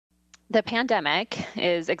The pandemic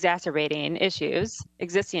is exacerbating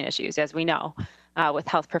existing issues, as we know, with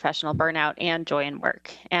health professional burnout and joy in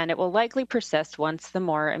work. And it will likely persist once the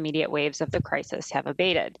more immediate waves of the crisis have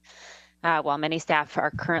abated. While many staff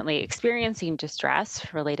are currently experiencing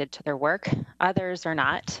distress related to their work, others are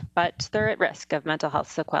not, but they're at risk of mental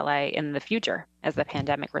health sequelae in the future as the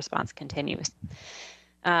pandemic response continues.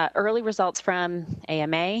 Early results from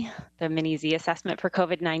AMA, the mini Z assessment for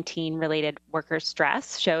COVID 19 related worker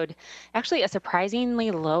stress, showed actually a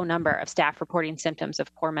surprisingly low number of staff reporting symptoms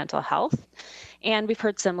of poor mental health. And we've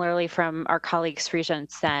heard similarly from our colleague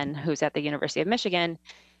Srijan Sen, who's at the University of Michigan.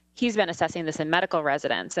 He's been assessing this in medical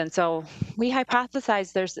residents. And so we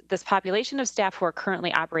hypothesize there's this population of staff who are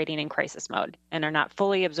currently operating in crisis mode and are not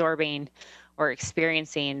fully absorbing or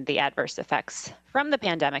experiencing the adverse effects from the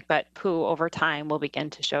pandemic, but who over time will begin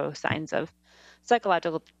to show signs of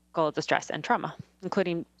psychological distress and trauma,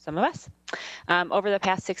 including some of us. Over the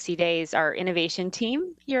past 60 days, our innovation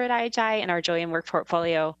team here at IHI and our Joy and Work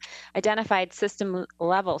portfolio identified system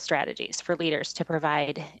level strategies for leaders to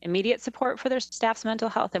provide immediate support for their staff's mental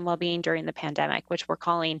health and well being during the pandemic, which we're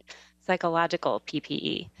calling psychological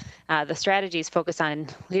PPE. The strategies focus on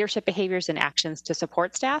leadership behaviors and actions to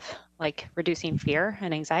support staff, like reducing fear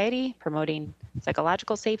and anxiety, promoting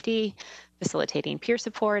psychological safety, facilitating peer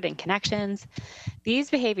support and connections. These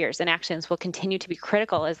behaviors and actions will continue to be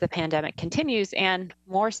critical as the pandemic continues and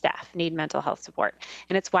more staff need mental health support.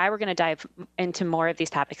 And it's why we're going to dive into more of these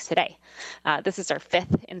topics today. This is our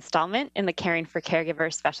fifth installment in the Caring for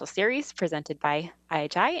Caregivers special series presented by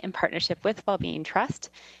IHI in partnership with Wellbeing Trust.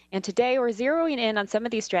 And today we're zeroing in on some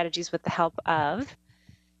of these strategies with the help of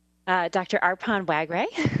Dr. Arpan Wagre,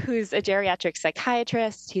 who's a geriatric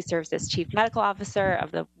psychiatrist. He serves as Chief Medical Officer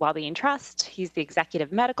of the Wellbeing Trust. He's the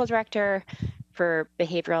Executive Medical Director for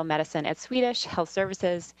Behavioral Medicine at Swedish Health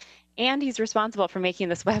Services, and he's responsible for making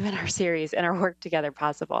this webinar series and our work together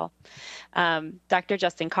possible. Dr.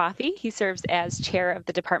 Justin Coffey, he serves as Chair of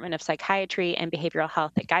the Department of Psychiatry and Behavioral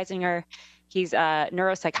Health at Geisinger. He's a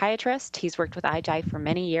neuropsychiatrist. He's worked with IHI for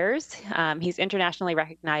many years. He's internationally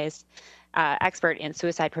recognized expert in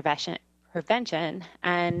suicide prevention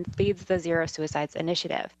and leads the Zero Suicides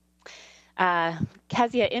Initiative.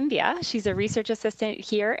 Kezia India, she's a research assistant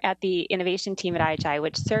here at the innovation team at IHI,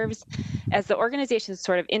 which serves as the organization's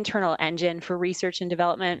sort of internal engine for research and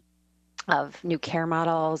development of new care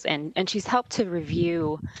models, and she's helped to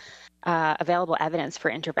review available evidence for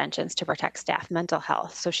interventions to protect staff mental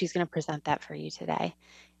health. So she's going to present that for you today.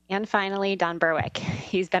 And finally, Don Berwick.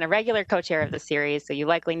 He's been a regular co-chair of the series, so you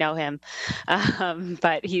likely know him,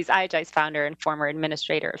 but he's IHI's founder and former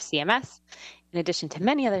administrator of CMS, in addition to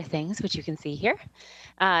many other things, which you can see here.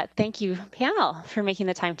 Thank you, panel, for making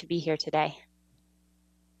the time to be here today.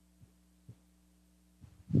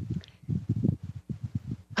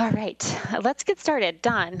 All right, let's get started.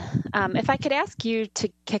 Don, if I could ask you to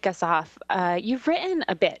kick us off, you've written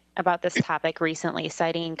a bit about this topic recently,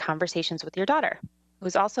 citing conversations with your daughter,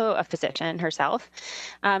 who's also a physician herself,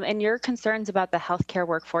 and your concerns about the healthcare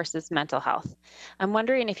workforce's mental health. I'm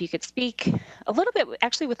wondering if you could speak a little bit,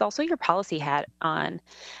 actually with also your policy hat on,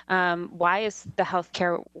 why is the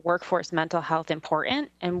healthcare workforce mental health important,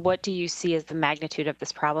 and what do you see as the magnitude of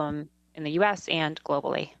this problem in the US and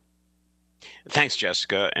globally? Thanks,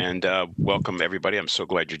 Jessica, and welcome everybody. I'm so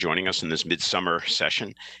glad you're joining us in this midsummer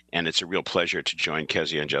session, and it's a real pleasure to join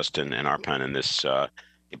Kezia and Justin and Arpan in this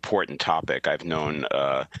important topic. I've known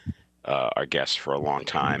our guests for a long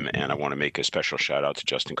time, and I want to make a special shout out to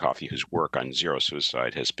Justin Coffey, whose work on zero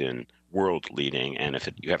suicide has been world leading, and if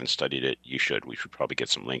you haven't studied it, you should. We should probably get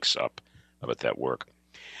some links up about that work.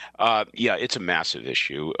 Yeah, it's a massive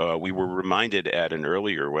issue. We were reminded at an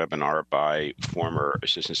earlier webinar by former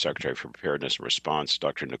Assistant Secretary for Preparedness and Response,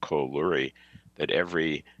 Dr. Nicole Lurie, that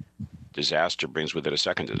every disaster brings with it a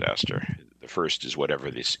second disaster. The first is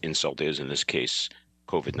whatever this insult is, in this case,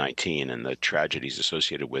 COVID-19 and the tragedies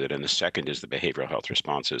associated with it. And the second is the behavioral health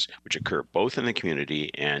responses, which occur both in the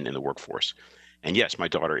community and in the workforce. And yes, my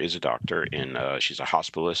daughter is a doctor, and she's a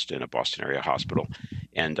hospitalist in a Boston area hospital,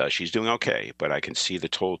 and she's doing okay. But I can see the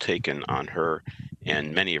toll taken on her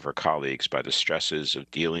and many of her colleagues by the stresses of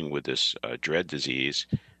dealing with this dread disease,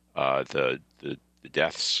 the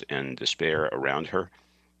deaths and despair around her,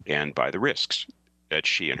 and by the risks that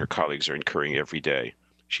she and her colleagues are incurring every day.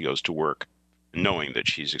 She goes to work knowing that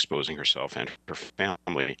she's exposing herself and her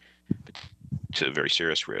family to very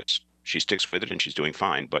serious risks. She sticks with it, and she's doing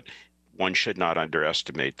fine, but one should not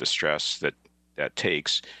underestimate the stress that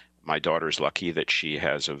takes. My daughter's lucky that she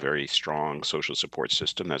has a very strong social support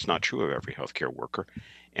system. That's not true of every healthcare worker.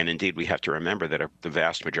 And indeed, we have to remember that the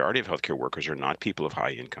vast majority of healthcare workers are not people of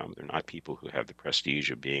high income. They're not people who have the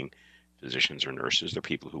prestige of being physicians or nurses. They're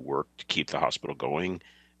people who work to keep the hospital going.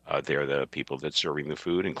 They're the people that's serving the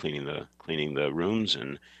food and cleaning the rooms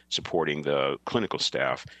and supporting the clinical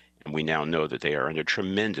staff. And we now know that they are under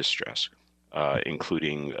tremendous stress,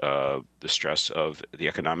 including the stress of the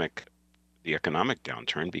economic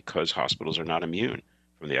downturn, because hospitals are not immune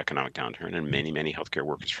from the economic downturn, and many healthcare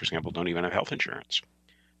workers, for example, don't even have health insurance.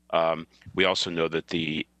 We also know that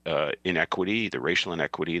the inequity, the racial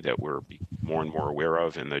inequity that we're more and more aware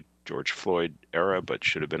of in the George Floyd era, but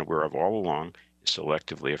should have been aware of all along, is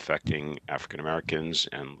selectively affecting African Americans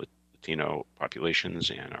and Latino populations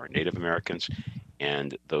and our Native Americans.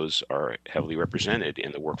 And those are heavily represented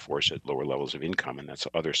in the workforce at lower levels of income, and that's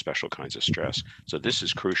other special kinds of stress. So this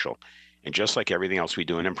is crucial. And just like everything else we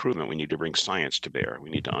do in improvement, we need to bring science to bear.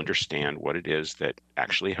 We need to understand what it is that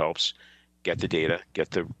actually helps, get the data,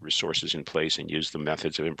 get the resources in place, and use the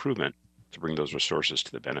methods of improvement to bring those resources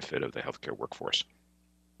to the benefit of the healthcare workforce.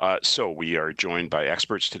 So we are joined by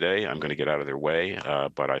experts today. I'm going to get out of their way,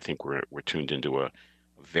 but I think we're tuned into a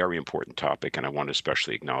very important topic, and I want to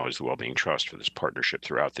especially acknowledge the Wellbeing Trust for this partnership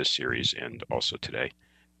throughout this series and also today.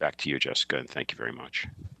 Back to you, Jessica, and thank you very much.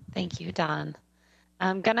 Thank you, Don.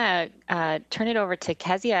 I'm going to turn it over to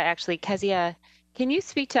Kezia. Actually, Kezia, can you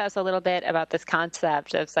speak to us a little bit about this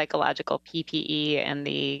concept of psychological PPE and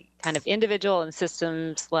the kind of individual and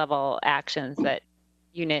systems level actions that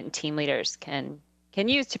unit and team leaders can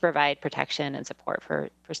use to provide protection and support for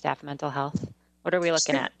staff mental health? What are we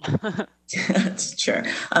looking at? Sure.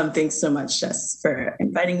 Thanks so much, Jess, for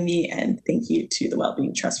inviting me, and thank you to the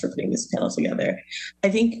Wellbeing Trust for putting this panel together. I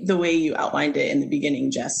think the way you outlined it in the beginning,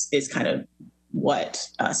 Jess, is kind of what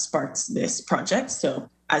sparked this project. So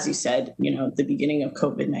as you said, the beginning of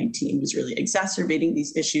COVID-19 was really exacerbating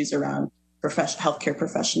these issues around healthcare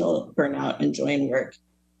professional burnout and joy in work.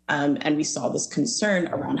 And we saw this concern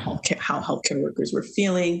around how healthcare workers were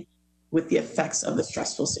feeling with the effects of the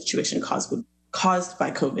stressful situation caused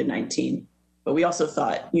by COVID-19. But we also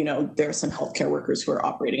thought, there are some healthcare workers who are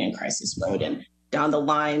operating in crisis mode, and down the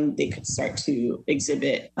line, they could start to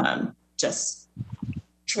exhibit just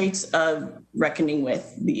traits of reckoning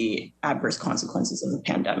with the adverse consequences of the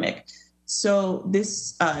pandemic. So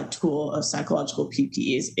this tool of psychological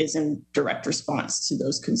PPEs is in direct response to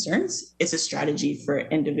those concerns. It's a strategy for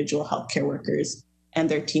individual healthcare workers and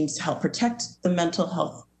their teams to help protect the mental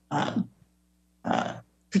health,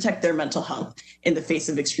 protect their mental health in the face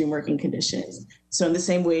of extreme working conditions. So in the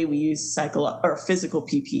same way we use physical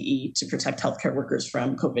PPE to protect healthcare workers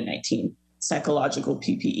from COVID-19, psychological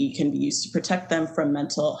PPE can be used to protect them from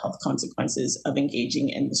mental health consequences of engaging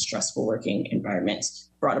in the stressful working environments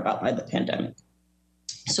brought about by the pandemic.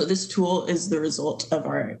 So this tool is the result of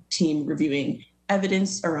our team reviewing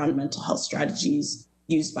evidence around mental health strategies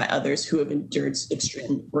used by others who have endured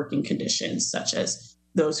extreme working conditions, such as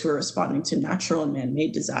those who are responding to natural and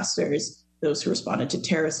man-made disasters, those who responded to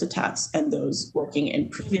terrorist attacks, and those working in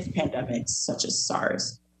previous pandemics, such as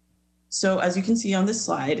SARS. So as you can see on this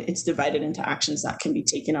slide, it's divided into actions that can be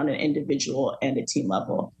taken on an individual and a team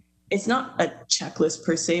level. It's not a checklist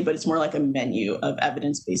per se, but it's more like a menu of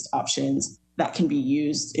evidence-based options that can be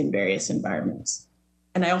used in various environments.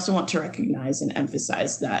 And I also want to recognize and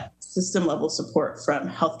emphasize that system-level support from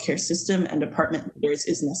healthcare system and department leaders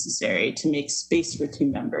is necessary to make space for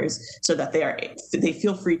team members so that they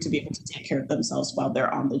feel free to be able to take care of themselves while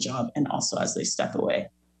they're on the job and also as they step away.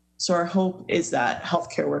 So our hope is that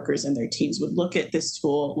healthcare workers and their teams would look at this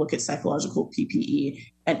tool, look at psychological PPE,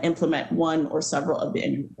 and implement one or several of the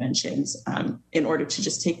interventions in order to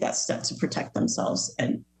just take that step to protect themselves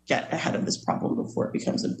and get ahead of this problem before it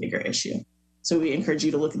becomes a bigger issue. So we encourage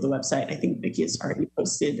you to look at the website. I think Vicki has already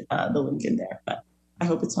posted the link in there, but I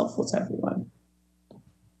hope it's helpful to everyone.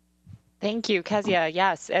 Thank you, Kezia.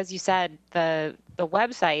 Yes, as you said, the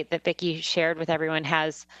website that Vicki shared with everyone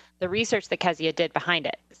has the research that Kezia did behind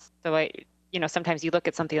it. So sometimes you look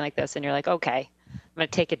at something like this and you're like, okay, I'm going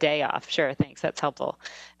to take a day off. Sure, thanks, that's helpful.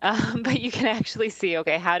 But you can actually see,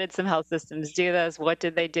 okay, how did some health systems do this? What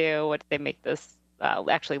did they do? What did they make this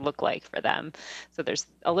actually look like for them? So there's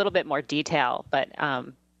a little bit more detail, but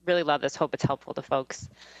really love this. Hope it's helpful to folks.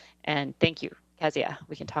 And thank you, Kezia.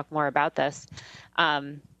 We can talk more about this.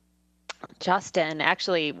 Justin,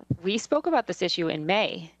 actually, we spoke about this issue in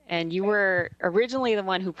May, and you were originally the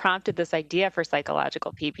one who prompted this idea for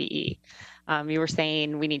psychological PPE. You were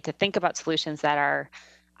saying we need to think about solutions that are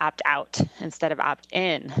opt-out instead of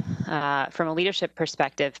opt-in from a leadership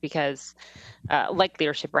perspective, because like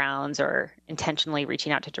leadership rounds or intentionally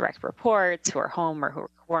reaching out to direct reports who are home or who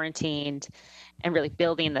are quarantined, and really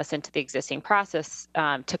building this into the existing process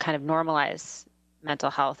to kind of normalize mental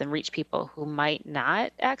health and reach people who might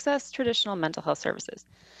not access traditional mental health services.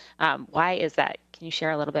 Why is that? Can you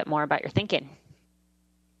share a little bit more about your thinking?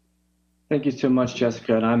 Thank you so much,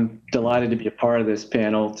 Jessica. And I'm delighted to be a part of this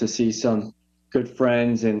panel, to see some good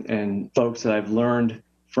friends and folks that I've learned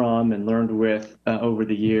from and learned with over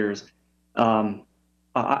the years.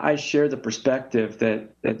 I share the perspective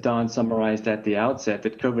that Don summarized at the outset,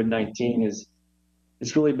 that COVID-19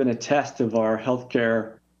 it's really been a test of our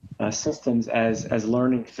healthcare systems as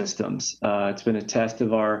learning systems. It's been a test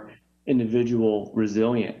of our individual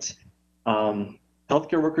resilience.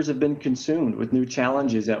 Healthcare workers have been consumed with new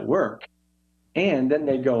challenges at work, and then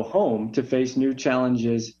they go home to face new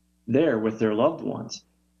challenges there with their loved ones.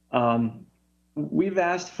 We've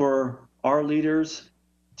asked for our leaders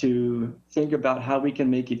to think about how we can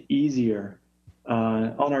make it easier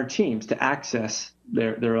on our teams to access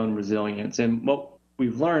their own resilience. And what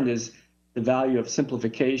we've learned is the value of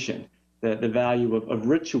simplification, the value of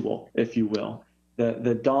ritual, if you will,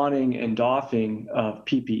 the donning and doffing of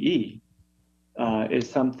PPE is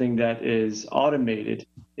something that is automated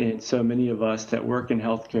in so many of us that work in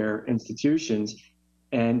healthcare institutions.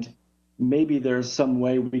 And maybe there's some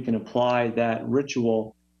way we can apply that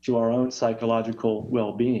ritual to our own psychological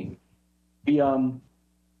well-being.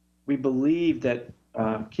 We believe that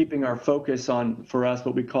keeping our focus on, for us,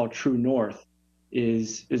 what we call true north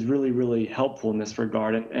is really, really helpful in this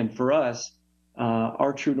regard. And for us,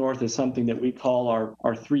 our true north is something that we call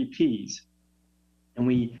our 3 Ps. And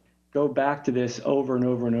we go back to this over and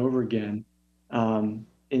over and over again.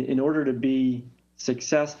 In order to be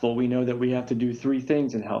successful, we know that we have to do 3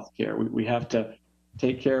 things in healthcare. We have to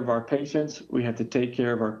take care of our patients, we have to take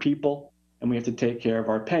care of our people, and we have to take care of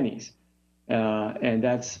our pennies. And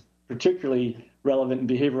that's particularly relevant in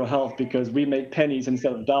behavioral health because we make pennies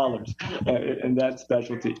instead of dollars in that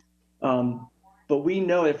specialty. But we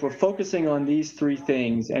know if we're focusing on these 3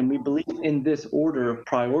 things and we believe in this order of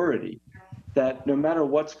priority, that no matter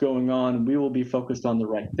what's going on, we will be focused on the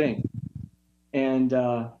right thing. And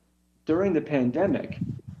during the pandemic,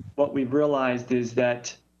 what we've realized is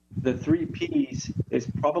that the 3 Ps is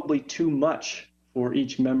probably too much for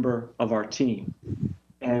each member of our team.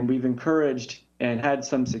 And we've encouraged and had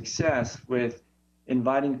some success with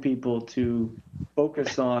inviting people to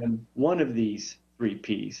focus on one of these 3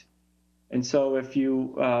 Ps. And so if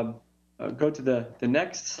you go to the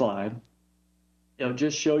next slide, it'll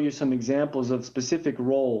just show you some examples of specific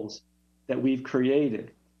roles that we've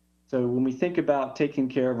created. So when we think about taking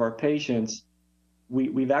care of our patients,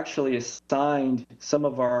 we've actually assigned some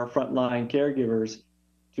of our frontline caregivers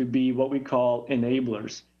to be what we call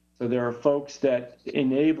enablers. So there are folks that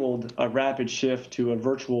enabled a rapid shift to a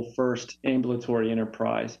virtual first ambulatory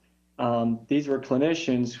enterprise. These were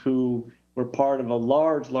clinicians who were part of a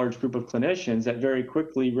large group of clinicians that very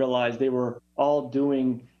quickly realized they were all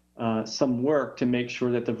doing some work to make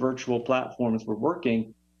sure that the virtual platforms were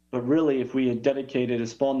working. But really, if we had dedicated a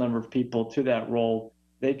small number of people to that role,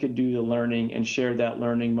 they could do the learning and share that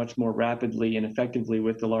learning much more rapidly and effectively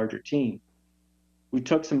with the larger team. We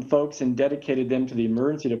took some folks and dedicated them to the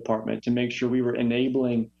emergency department to make sure we were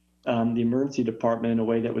enabling the emergency department in a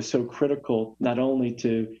way that was so critical, not only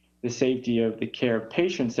to the safety of the care of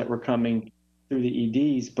patients that were coming through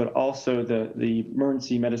the EDs, but also the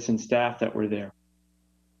emergency medicine staff that were there.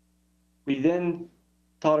 We then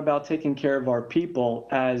thought about taking care of our people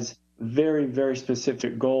as very, very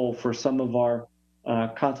specific goal for some of our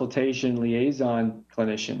consultation liaison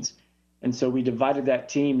clinicians. And so we divided that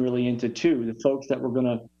team really into 2, the folks that were going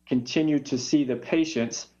to continue to see the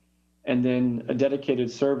patients, and then a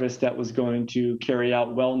dedicated service that was going to carry out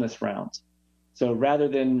wellness rounds. So rather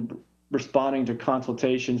than responding to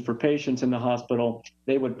consultations for patients in the hospital,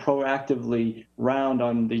 they would proactively round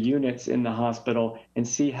on the units in the hospital and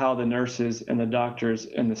see how the nurses and the doctors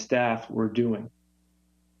and the staff were doing.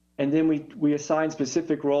 And then we assigned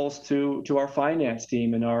specific roles to our finance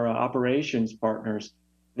team and our operations partners.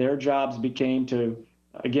 Their jobs became to,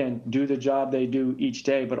 again, do the job they do each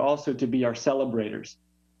day, but also to be our celebrators.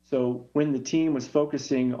 So when the team was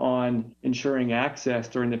focusing on ensuring access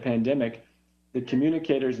during the pandemic, the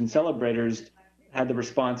communicators and celebrators had the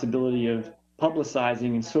responsibility of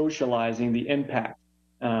publicizing and socializing the impact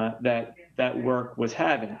that work was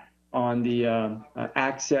having on the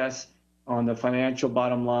access, on the financial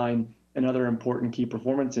bottom line, and other important key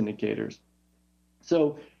performance indicators.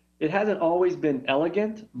 So it hasn't always been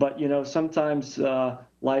elegant, but sometimes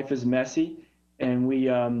life is messy, and we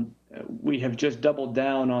have just doubled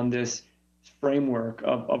down on this framework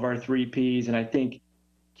of our 3 Ps, and I think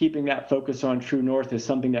keeping that focus on true north is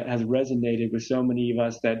something that has resonated with so many of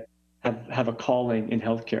us that have a calling in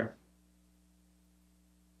healthcare.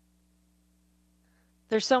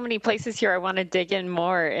 There's so many places here I want to dig in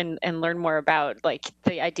more and learn more about, like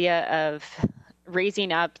the idea of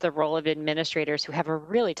raising up the role of administrators who have a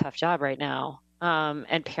really tough job right now,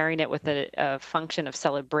 and pairing it with a function of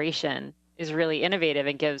celebration is really innovative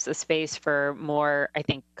and gives a space for more, I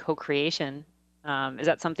think, co-creation. Is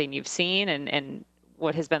that something you've seen, and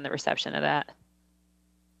what has been the reception of that?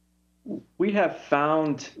 We have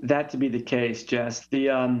found that to be the case, Jess.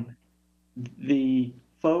 The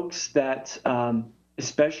folks that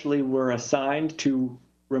especially were assigned to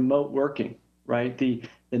remote working, right? The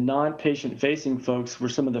non-patient facing folks were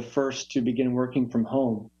some of the first to begin working from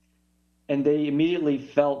home. And they immediately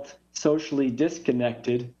felt socially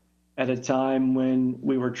disconnected at a time when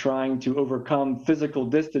we were trying to overcome physical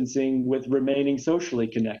distancing with remaining socially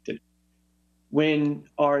connected. When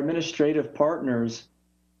our administrative partners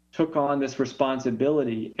took on this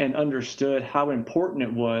responsibility and understood how important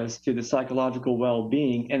it was to the psychological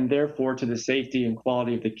well-being and therefore to the safety and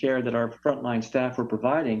quality of the care that our frontline staff were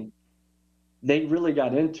providing, they really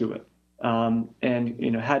got into it,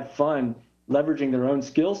 and had fun leveraging their own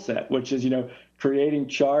skill set, which is creating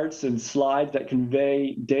charts and slides that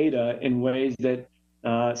convey data in ways that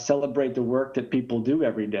celebrate the work that people do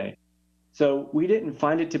every day. So we didn't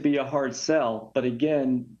find it to be a hard sell, but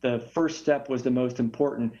again, the first step was the most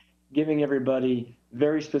important, giving everybody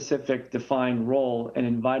very specific defined role and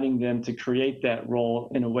inviting them to create that role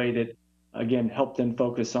in a way that, again, helped them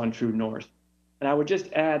focus on True North. And I would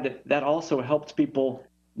just add that that also helped people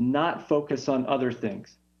not focus on other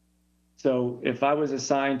things. So if I was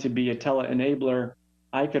assigned to be a tele-enabler,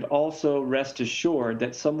 I could also rest assured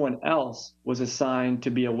that someone else was assigned to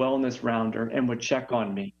be a wellness rounder and would check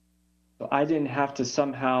on me. So I didn't have to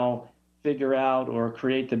somehow figure out or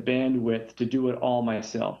create the bandwidth to do it all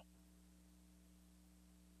myself.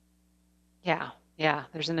 Yeah,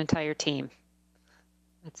 there's an entire team.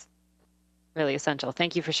 That's really essential.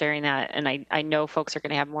 Thank you for sharing that. And I know folks are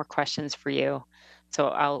going to have more questions for you,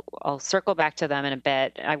 so I'll circle back to them in a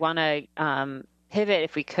bit. I want to pivot,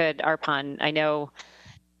 if we could, Arpan. I know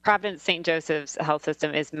Providence St. Joseph's health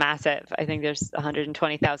system is massive. I think there's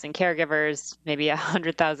 120,000 caregivers, maybe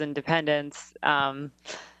 100,000 dependents.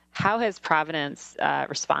 How has Providence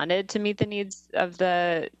responded to meet the needs of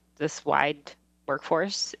this wide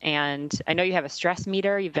workforce? And I know you have a stress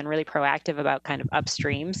meter. You've been really proactive about kind of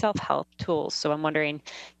upstream self-help tools. So I'm wondering,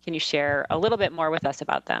 can you share a little bit more with us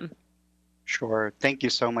about them? Sure. Thank you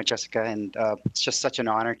so much, Jessica. And it's just such an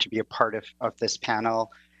honor to be a part of this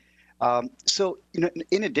panel. So,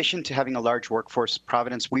 in addition to having a large workforce,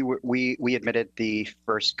 Providence, we admitted the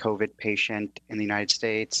first COVID patient in the United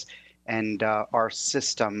States, and our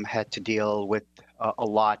system had to deal with a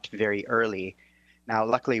lot very early. Now,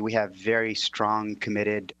 luckily, we have very strong,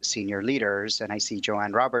 committed senior leaders, and I see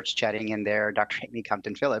Joanne Roberts chatting in there, Dr. Amy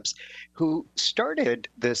Compton-Phillips, who started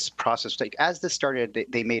this process. Like, as this started,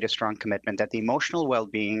 they made a strong commitment that the emotional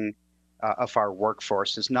well-being of our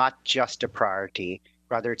workforce is not just a priority,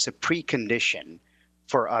 rather it's a precondition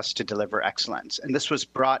for us to deliver excellence. And this was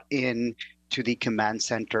brought in to the command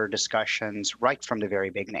center discussions right from the very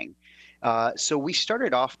beginning. So we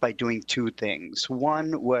started off by doing two things.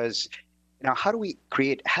 One was, how do we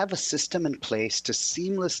have a system in place to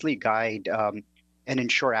seamlessly guide and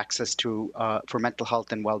ensure access to for mental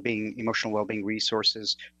health and well-being, emotional well-being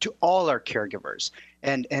resources to all our caregivers,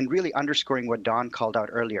 and really underscoring what Don called out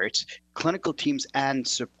earlier. It's clinical teams and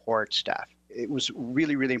support staff. It was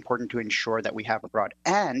really, really important to ensure that we have a broad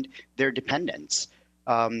and their dependents.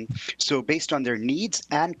 So based on their needs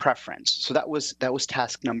and preference. So that was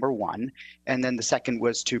task number one. And then the second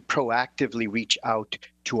was to proactively reach out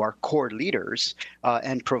to our core leaders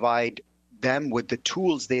and provide them with the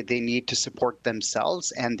tools they need to support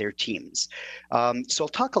themselves and their teams. So I'll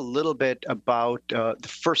talk a little bit about the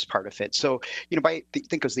first part of it. So, I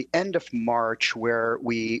think it was the end of March where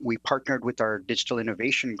we partnered with our digital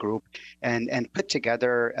innovation group and put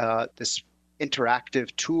together this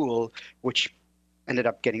interactive tool, which ended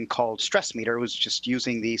up getting called Stress Meter. It was just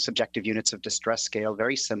using the subjective units of distress scale,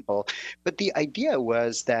 very simple. But the idea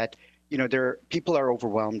was that people are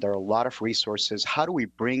overwhelmed. There are a lot of resources. How do we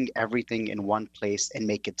bring everything in one place and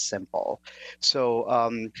make it simple? So,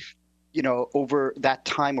 over that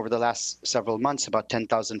time, over the last several months, about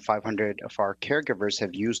 10,500 of our caregivers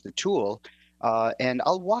have used the tool. And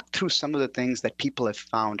I'll walk through some of the things that people have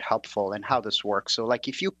found helpful and how this works. So like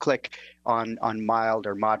if you click on mild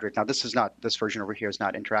or moderate, now this version over here is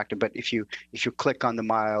not interactive, but if you click on the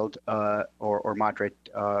mild or moderate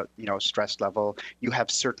stress level, you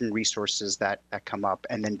have certain resources that come up,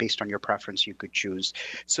 and then based on your preference you could choose.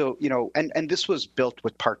 So and this was built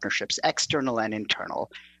with partnerships, external and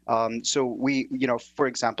internal. So we, for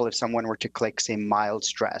example, if someone were to click, say, mild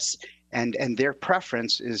stress, and their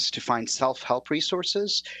preference is to find self-help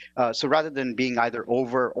resources. So rather than being either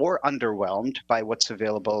over or underwhelmed by what's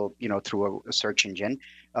available, through a search engine,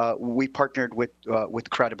 we partnered with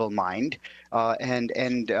Credible Mind,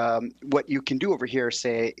 and what you can do over here,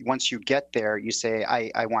 say, once you get there, you say,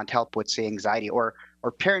 I want help with, say, anxiety or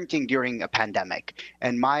parenting during a pandemic,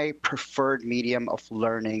 and my preferred medium of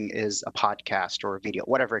learning is a podcast or a video,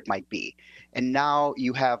 whatever it might be. And now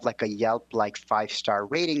you have like a Yelp like 5-star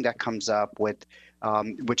rating that comes up with,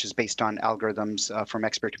 which is based on algorithms from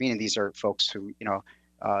expert opinion. These are folks who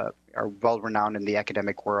are well renowned in the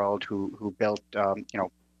academic world, who built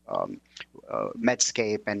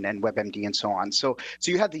Medscape and WebMD and so on. So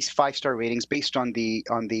you have these 5-star ratings based on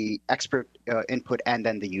the expert input and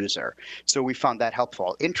then the user. So we found that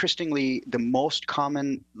helpful. Interestingly, the most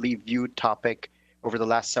commonly viewed topic over the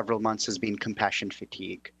last several months has been compassion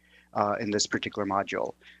fatigue in this particular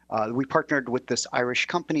module. We partnered with this Irish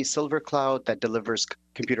company, SilverCloud, that delivers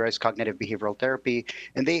computerized cognitive behavioral therapy,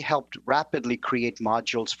 and they helped rapidly create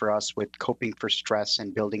modules for us with coping for stress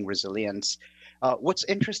and building resilience. What's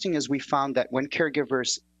interesting is we found that when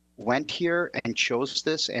caregivers went here and chose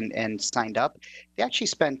this and signed up, they actually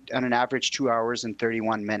spent on an average 2 hours and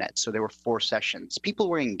 31 minutes. So there were 4 sessions. People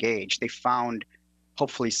were engaged. They found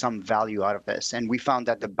hopefully some value out of this. And we found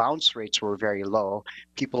that the bounce rates were very low.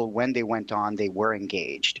 People, when they went on, they were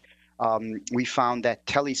engaged. We found that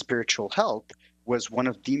tele-spiritual health was one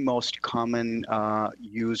of the most common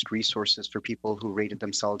used resources for people who rated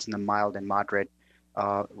themselves in the mild and moderate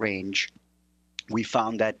range. We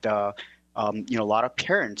found that a lot of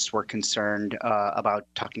parents were concerned about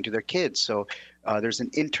talking to their kids. So there's an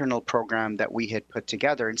internal program that we had put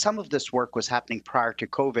together, and some of this work was happening prior to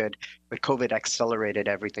COVID, but COVID accelerated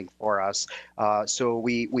everything for us. So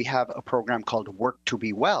we have a program called Work to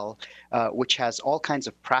Be Well, which has all kinds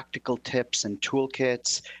of practical tips and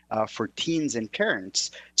toolkits for teens and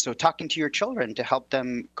parents. So talking to your children to help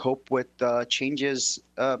them cope with changes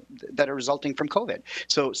that are resulting from COVID.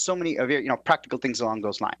 So many practical things along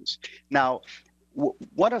those lines. Now,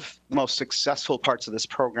 one of the most successful parts of this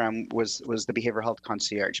program was the behavioral health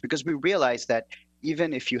concierge, because we realized that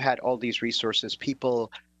even if you had all these resources,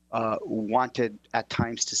 people wanted at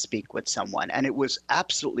times to speak with someone. And it was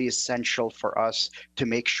absolutely essential for us to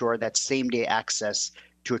make sure that same-day access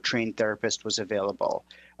to a trained therapist was available.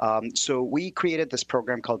 So we created this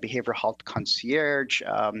program called Behavioral Health Concierge,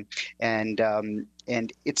 and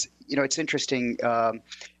it's interesting.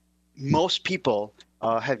 Most people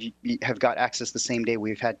have got access the same day.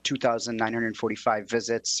 We've had 2,945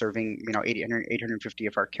 visits, serving 850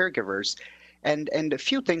 of our caregivers. And a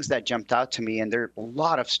few things that jumped out to me, and there are a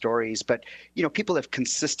lot of stories, but people have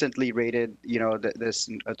consistently rated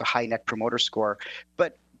the high net promoter score,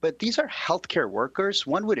 but these are healthcare workers.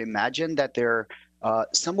 One would imagine that they're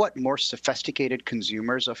somewhat more sophisticated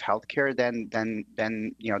consumers of healthcare than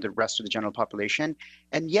the rest of the general population,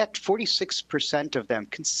 and yet 46% of them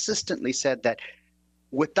consistently said that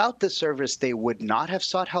without this service, they would not have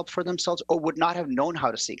sought help for themselves or would not have known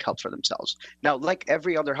how to seek help for themselves. Now, like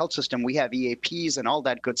every other health system, we have EAPs and all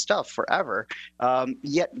that good stuff forever.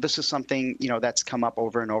 Yet this is something, that's come up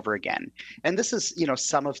over and over again. And this is,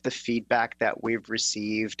 some of the feedback that we've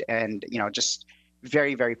received, and, just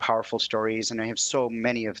very, very powerful stories. And I have so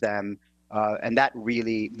many of them. And that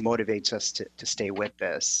really motivates us to stay with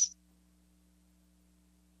this.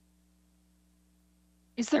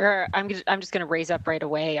 Is there, I'm just going to raise up right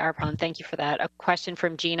away, Arpan, thank you for that. A question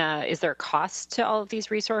from Gina. Is there a cost to all of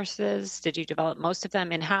these resources? Did you develop most of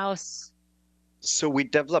them in-house? So we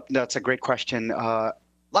developed, that's a great question.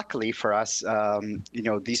 Luckily for us,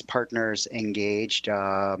 these partners engaged,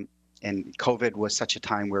 and COVID was such a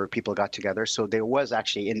time where people got together. So there was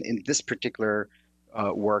actually, in this particular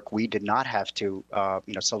work, we did not have to,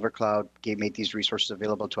 SilverCloud made these resources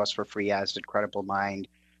available to us for free, as did Credible Mind.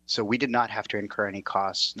 So we did not have to incur any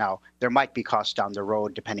costs. Now, there might be costs down the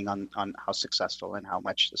road depending on how successful and how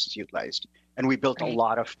much this is utilized. And we built a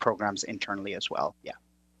lot of programs internally as well. Yeah.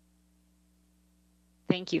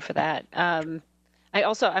 Thank you for that. I'm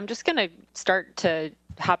just going to start to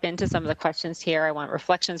hop into some of the questions here. I want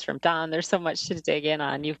reflections from Don. There's so much to dig in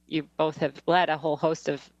on. You both have led a whole host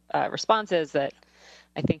of responses that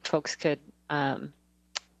I think folks could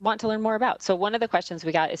want to learn more about. So one of the questions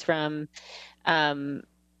we got is from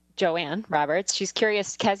Joanne Roberts. She's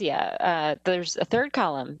curious, Kezia, there's a third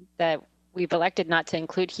column that we've elected not to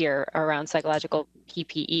include here around psychological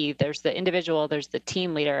PPE. There's the individual, there's the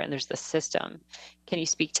team leader, and there's the system. Can you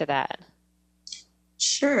speak to that?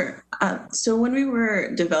 Sure. So when we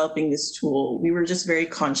were developing this tool, we were just very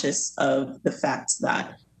conscious of the fact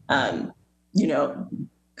that you know,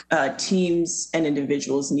 teams and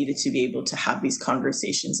individuals needed to be able to have these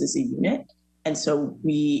conversations as a unit. And so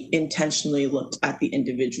we intentionally looked at the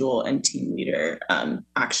individual and team leader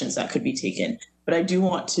actions that could be taken. But I do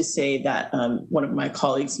want to say that one of my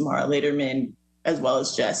colleagues, Mara Lederman, as well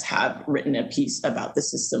as Jess, have written a piece about the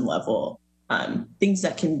system level things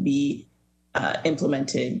that can be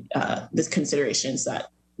implemented, the considerations that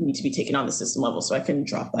need to be taken on the system level. So I can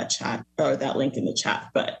drop that chat or that link in the chat.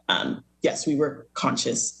 But yes, we were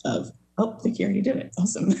conscious of, oh, Vicky already did it.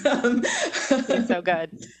 Awesome. It's so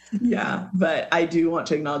good. Yeah, but I do want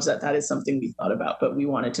to acknowledge that that is something we thought about, but we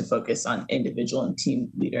wanted to focus on individual and team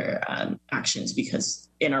leader actions because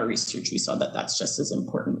in our research, we saw that that's just as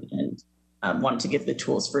important and wanted to give the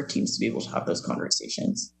tools for teams to be able to have those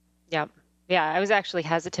conversations. Yeah. Yeah, I was actually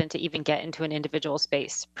hesitant to even get into an individual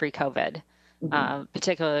space pre-COVID.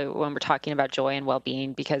 Particularly when we're talking about joy and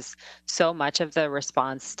well-being, because so much of the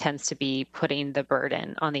response tends to be putting the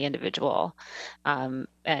burden on the individual.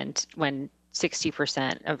 And when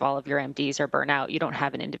 60% of all of your MDs are burnout, you don't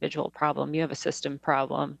have an individual problem, you have a system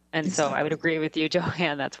problem. And so I would agree with you,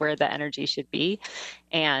 Joanne, that's where the energy should be.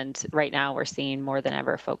 And right now we're seeing more than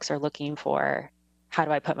ever, folks are looking for, how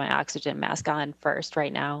do I put my oxygen mask on first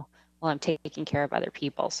right now while I'm taking care of other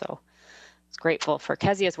people? So grateful for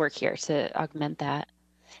Kezia's work here to augment that.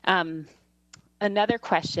 Another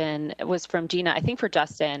question was from Gina, I think for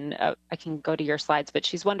Justin. I can go to your slides, but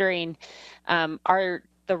she's wondering, are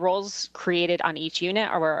the roles created on each unit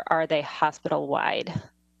or are they hospital-wide?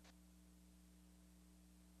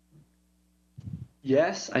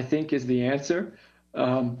 Yes, I think is the answer.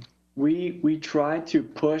 We try to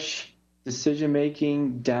push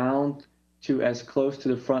decision-making down to as close to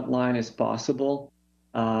the front line as possible.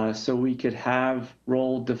 So we could have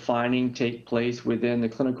role defining take place within the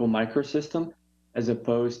clinical microsystem as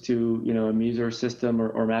opposed to, you know, a meso system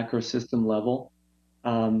or macro system level.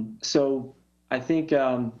 So I think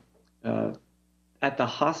at the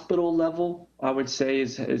hospital level, I would say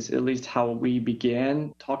is at least how we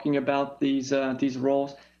began talking about these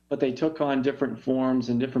roles, but they took on different forms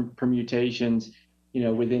and different permutations, you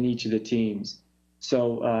know, within each of the teams.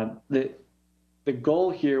 So the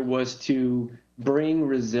goal here was to bring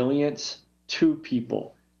resilience to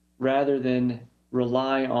people rather than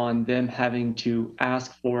rely on them having to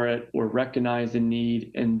ask for it or recognize the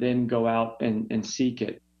need and then go out and seek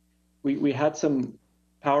it. We had some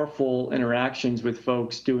powerful interactions with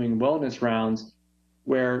folks doing wellness rounds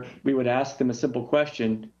where we would ask them a simple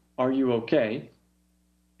question, are you okay?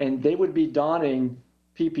 And they would be donning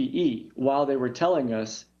PPE while they were telling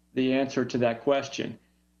us the answer to that question.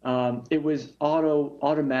 It was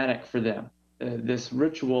automatic for them, this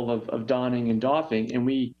ritual of donning and doffing. And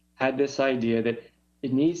we had this idea that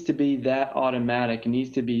it needs to be that automatic. It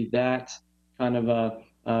needs to be that kind of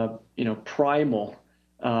a primal.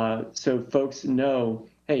 So folks know,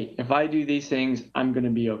 hey, if I do these things, I'm going to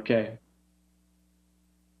be okay.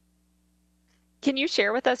 Can you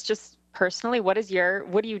share with us just personally, what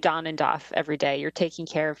do you don and doff every day? You're taking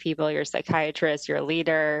care of people, you're a psychiatrist, you're a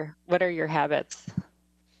leader. What are your habits?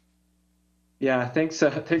 Yeah, thanks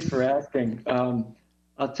for asking.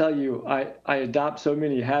 I'll tell you, I adopt so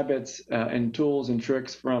many habits and tools and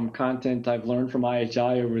tricks from content I've learned from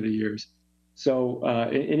IHI over the years. So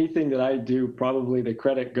anything that I do, probably the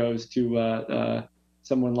credit goes to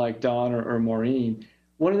someone like Dawn or Maureen.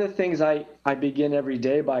 One of the things I begin every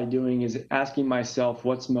day by doing is asking myself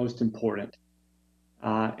what's most important.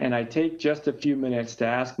 And I take just a few minutes to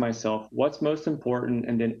ask myself what's most important,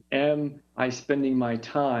 and then am I spending my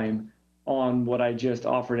time on what I just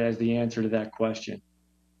offered as the answer to that question.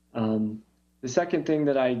 The second thing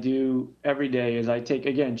that I do every day is I take,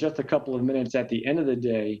 again, just a couple of minutes at the end of the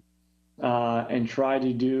day and try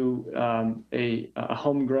to do a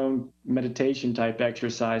homegrown meditation type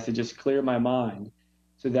exercise to just clear my mind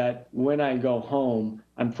so that when I go home,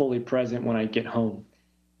 I'm fully present when I get home.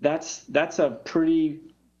 That's a pretty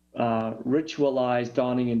ritualized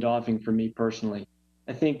donning and doffing for me personally.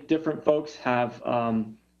 I think different folks have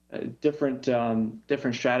different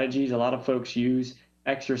strategies. A lot of folks use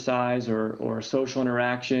exercise or social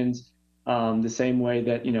interactions the same way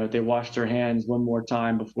that, you know, they wash their hands one more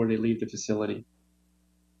time before they leave the facility.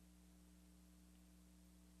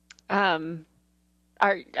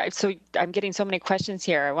 So I'm getting so many questions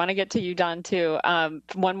here. I want to get to you, Don, too.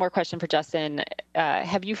 One more question for Justin.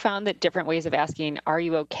 Have you found that different ways of asking, are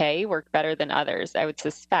you okay, work better than others? I would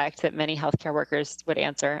suspect that many healthcare workers would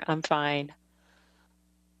answer, I'm fine.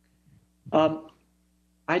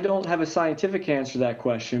 I don't have a scientific answer to that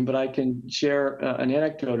question, but I can share an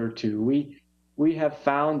anecdote or two. We have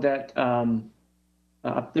found that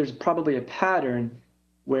there's probably a pattern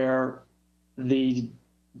where the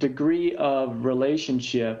degree of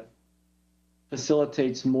relationship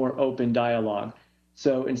facilitates more open dialogue.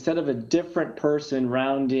 So instead of a different person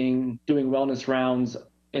doing wellness rounds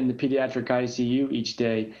in the pediatric ICU each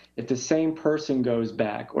day, if the same person goes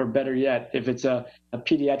back, or better yet, if it's a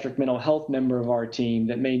pediatric mental health member of our team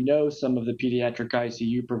that may know some of the pediatric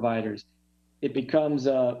ICU providers, it becomes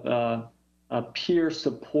a peer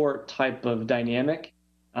support type of dynamic,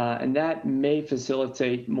 and that may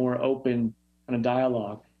facilitate more open kind of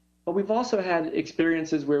dialogue. But we've also had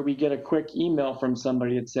experiences where we get a quick email from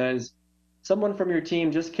somebody that says, someone from your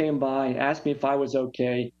team just came by, asked me if I was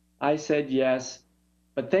okay. I said yes,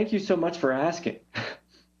 but thank you so much for asking.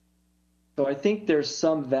 So I think there's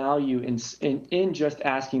some value in just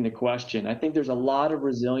asking the question. I think there's a lot of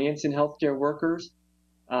resilience in healthcare workers,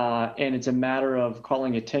 and it's a matter of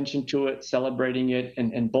calling attention to it, celebrating it,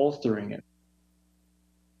 and bolstering it.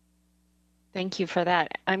 Thank you for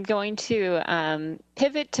that. I'm going to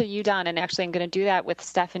pivot to you, Don, and actually I'm going to do that with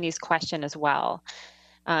Stephanie's question as well.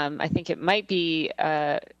 I think it might be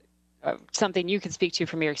something you can speak to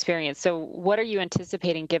from your experience. So what are you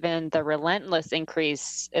anticipating given the relentless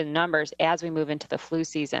increase in numbers as we move into the flu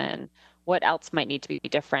season? What else might need to be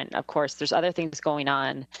different? Of course, there's other things going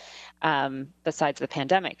on besides the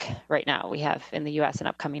pandemic right now. We have in the US an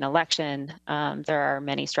upcoming election. There are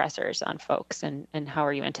many stressors on folks, and how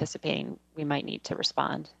are you anticipating we might need to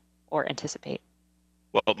respond or anticipate?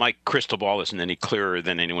 Well, my crystal ball isn't any clearer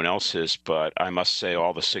than anyone else's, but I must say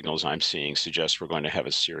all the signals I'm seeing suggest we're going to have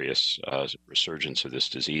a serious resurgence of this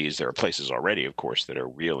disease. There are places already, of course, that are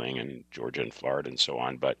reeling in Georgia and Florida and so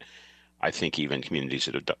on, but I think even communities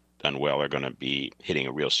that have done well are going to be hitting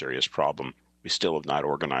a real serious problem. We still have not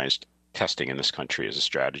organized testing in this country as a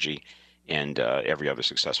strategy, and every other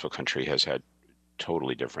successful country has had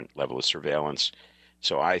totally different level of surveillance.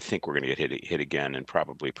 So I think we're going to get hit again, and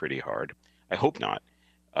probably pretty hard. I hope not.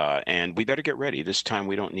 And we better get ready. This time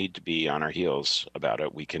we don't need to be on our heels about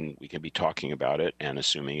it. We can be talking about it and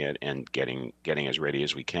assuming it and getting as ready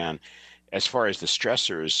as we can. As far as the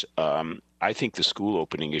stressors, I think the school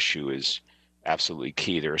opening issue is absolutely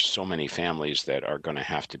key. There are so many families that are going to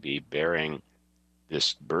have to be bearing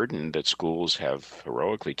this burden that schools have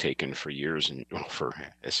heroically taken for years and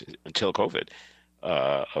until COVID,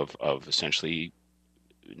 of essentially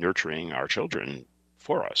nurturing our children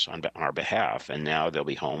for us on our behalf. And now they'll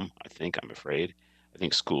be home, I'm afraid. I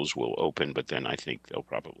think schools will open, but then I think they'll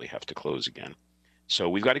probably have to close again. So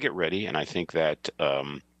we've got to get ready. And I think that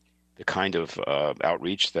the kind of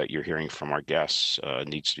outreach that you're hearing from our guests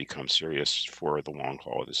needs to become serious for the long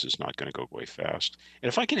haul. This is not going to go away fast. And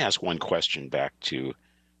if I can ask one question back to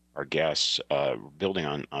our guests, building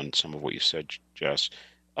on some of what you said, Jess,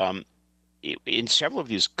 in several of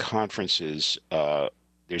these conferences,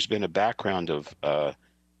 there's been a background of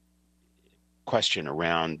question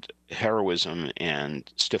around heroism and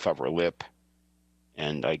stiff upper lip,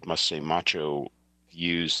 and I must say macho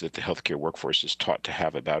views that the healthcare workforce is taught to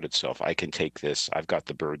have about itself. I can take this. I've got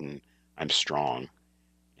the burden. I'm strong,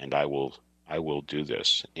 and I will do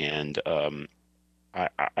this. And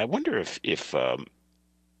I wonder if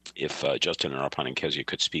Justin and Arpan and Kezia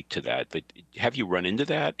could speak to that. But have you run into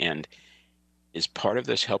that? And is part of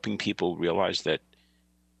this helping people realize that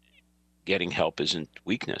getting help isn't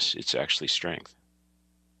weakness, it's actually strength?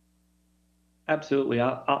 Absolutely.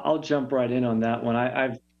 I'll jump right in on that one.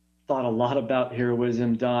 I've thought a lot about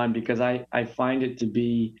heroism, Don, because I find it to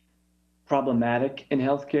be problematic in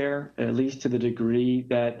healthcare, at least to the degree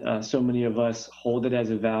that so many of us hold it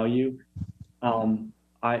as a value.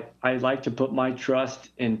 I like to put my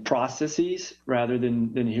trust in processes rather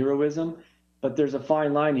than heroism, but there's a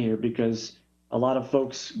fine line here because a lot of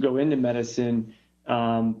folks go into medicine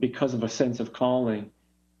because of a sense of calling.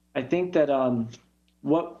 I think that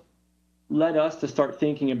what led us to start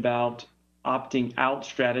thinking about opting out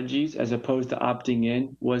strategies as opposed to opting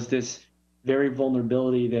in was this very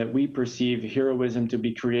vulnerability that we perceive heroism to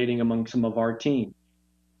be creating among some of our team.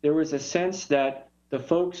 There was a sense that the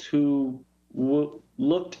folks who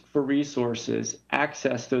looked for resources,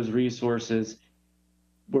 accessed those resources,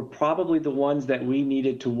 were probably the ones that we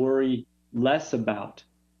needed to worry less about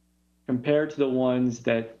compared to the ones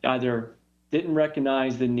that either didn't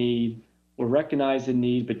recognize the need or recognized the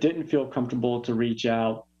need but didn't feel comfortable to reach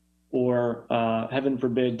out, or heaven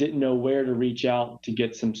forbid, didn't know where to reach out to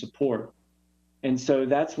get some support. And so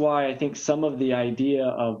that's why I think some of the idea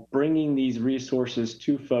of bringing these resources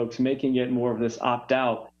to folks, making it more of this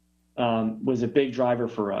opt-out, was a big driver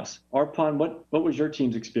for us. Arpan, what was your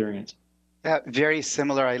team's experience? Very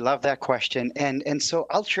similar. I love that question. And so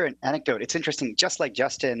I'll share an anecdote. It's interesting. Just like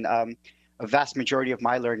Justin, a vast majority of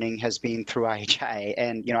my learning has been through IHI.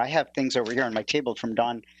 And, I have things over here on my table from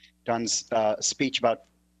Don's speech about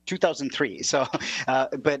 2003. So,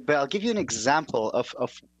 but I'll give you an example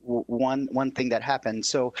of one thing that happened.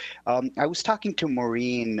 So I was talking to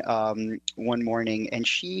Maureen one morning, and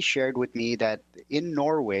she shared with me that in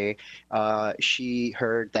Norway, she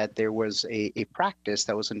heard that there was a practice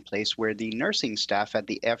that was in place where the nursing staff at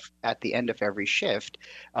the end of every shift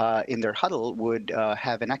in their huddle would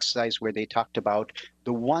have an exercise where they talked about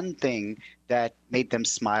the one thing that made them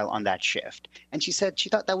smile on that shift. And she said she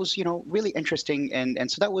thought that was, really interesting,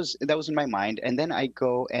 and so that was in my mind. And then I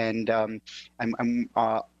go and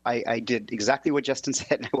I did exactly what Justin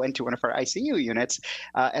said. I went to one of our ICU units,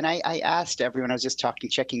 and I asked everyone. I was just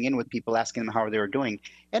checking in with people, asking them how they were doing,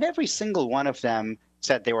 and every single one of them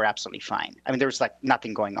said they were absolutely fine. I mean, there was like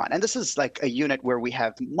nothing going on. And this is like a unit where we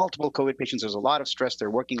have multiple COVID patients. There's a lot of stress. They're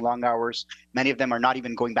working long hours. Many of them are not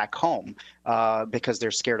even going back home because they're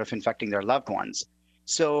scared of infecting their loved ones.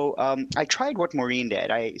 So I tried what Maureen did.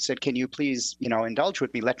 I said, can you please, indulge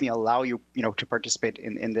with me? Let me allow you, to participate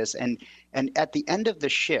in this. And at the end of the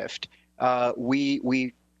shift,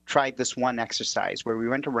 we tried this one exercise where we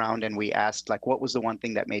went around and we asked, like, what was the one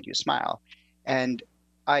thing that made you smile? And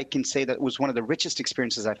I can say that it was one of the richest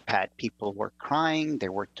experiences I've had. People were crying, they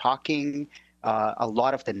were talking. A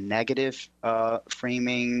lot of the negative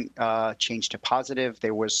framing changed to positive.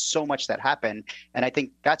 There was so much that happened, and I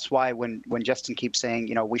think that's why when Justin keeps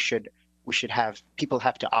saying, we should have people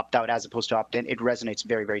have to opt out as opposed to opt in, it resonates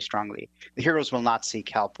very, very strongly. The heroes will not seek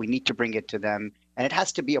help. We need to bring it to them, and it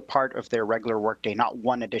has to be a part of their regular workday, not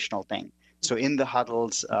one additional thing. So in the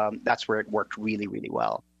huddles, that's where it worked really, really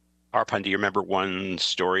well. Arpan, do you remember one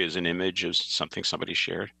story as an image of something somebody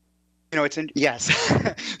shared? Yes.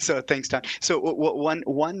 So thanks, Don. So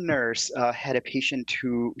one nurse had a patient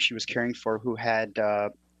who she was caring for who had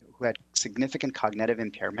significant cognitive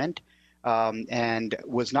impairment and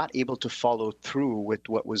was not able to follow through with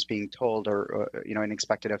what was being told or and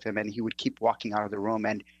expected of him, and he would keep walking out of the room,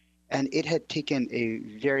 and it had taken a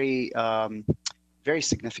very very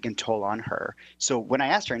significant toll on her. So when I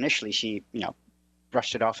asked her initially, she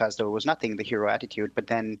brushed it off as though it was nothing, the hero attitude. But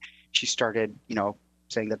then she started,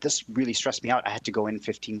 saying that this really stressed me out. I had to go in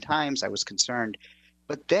 15 times. I was concerned.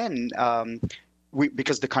 But then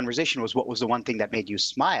because the conversation was, what was the one thing that made you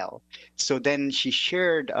smile? So then she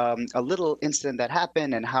shared a little incident that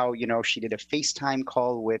happened and how, she did a FaceTime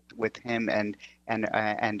call with him and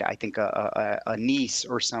I think a niece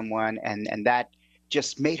or someone, and that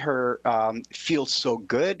just made her feel so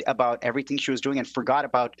good about everything she was doing and forgot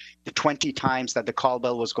about the 20 times that the call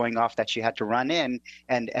bell was going off that she had to run in,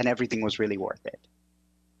 and everything was really worth it.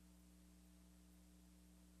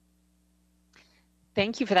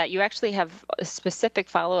 Thank you for that. You actually have a specific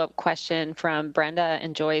follow-up question from Brenda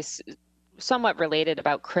and Joyce, somewhat related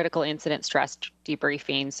about critical incident stress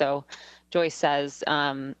debriefing. So Joyce says,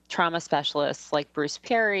 trauma specialists like Bruce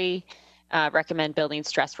Perry recommend building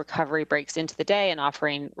stress recovery breaks into the day and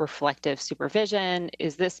offering reflective supervision.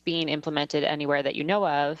 Is this being implemented anywhere that you know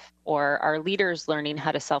of? Or are leaders learning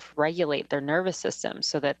how to self-regulate their nervous system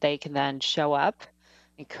so that they can then show up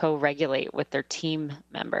and co-regulate with their team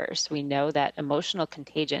members? We know that emotional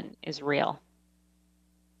contagion is real.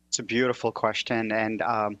 It's a beautiful question, and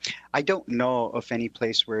I don't know of any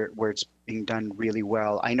place where it's being done really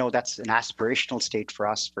well. I know that's an aspirational state for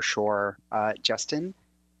us for sure. Justin?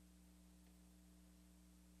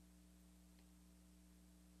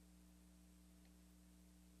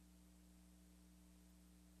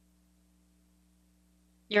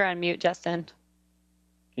 You're on mute, Justin.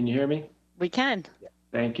 Can you hear me? We can.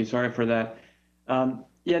 Thank you. Sorry for that.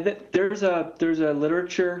 There's a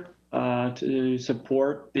literature to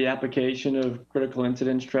support the application of critical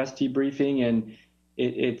incident stress debriefing, and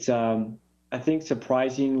it's I think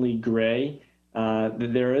surprisingly gray.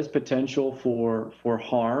 There is potential for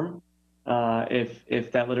harm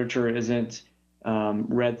if that literature isn't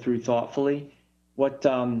read through thoughtfully. What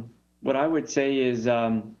I would say is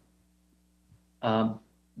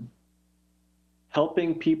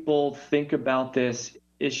helping people think about this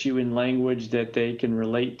issue in language that they can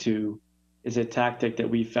relate to is a tactic that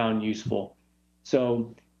we found useful.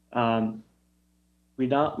 So we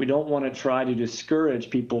don't want to try to discourage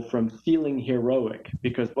people from feeling heroic,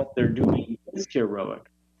 because what they're doing is heroic.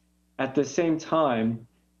 At the same time,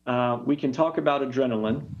 we can talk about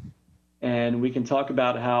adrenaline, and we can talk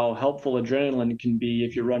about how helpful adrenaline can be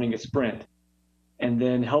if you're running a sprint, and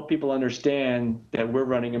then help people understand that we're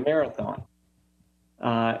running a marathon.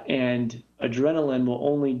 And adrenaline will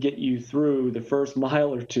only get you through the first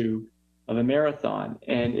mile or two of a marathon.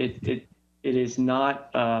 And it is not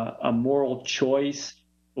a moral choice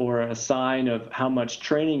or a sign of how much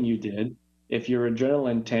training you did if your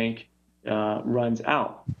adrenaline tank runs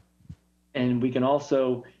out. And we can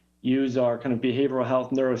also use our kind of behavioral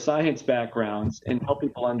health neuroscience backgrounds and help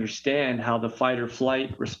people understand how the fight or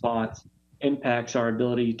flight response impacts our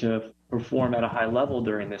ability to perform at a high level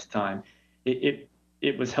during this time.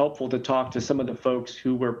 It was helpful to talk to some of the folks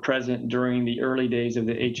who were present during the early days of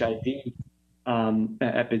the HIV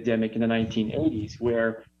epidemic in the 1980s,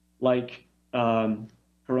 where, like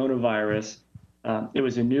coronavirus, it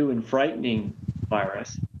was a new and frightening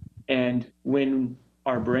virus. And when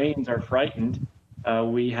our brains are frightened,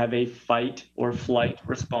 we have a fight or flight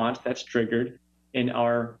response that's triggered in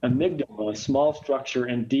our amygdala, a small structure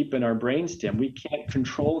and deep in our brainstem. We can't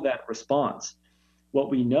control that response. What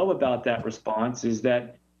we know about that response is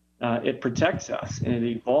that it protects us, and it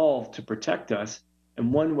evolved to protect us.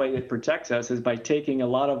 And one way it protects us is by taking a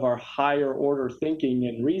lot of our higher order thinking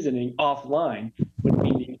and reasoning offline when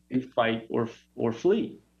we need to fight or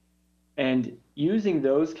flee. And using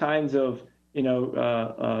those kinds of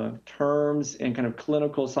terms and kind of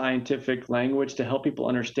clinical scientific language to help people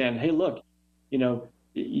understand, hey, look,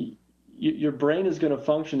 your brain is going to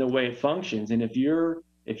function the way it functions. And if you're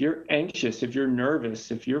anxious, if you're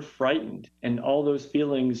nervous, if you're frightened, and all those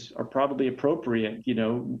feelings are probably appropriate,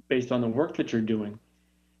 based on the work that you're doing,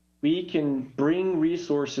 we can bring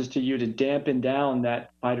resources to you to dampen down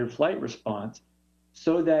that fight or flight response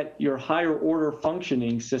so that your higher order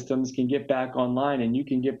functioning systems can get back online and you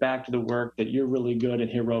can get back to the work that you're really good and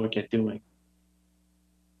heroic at doing.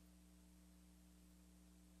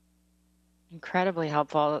 Incredibly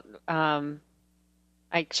helpful.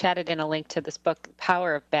 I chatted in a link to this book,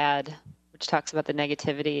 Power of Bad, which talks about the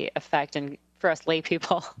negativity effect. And for us lay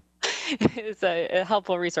people, it's a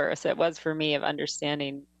helpful resource. It was for me, of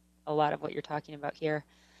understanding a lot of what you're talking about here.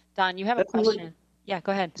 Don, you have a question? Yeah,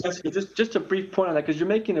 go ahead. Just a brief point on that, because you're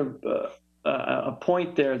making a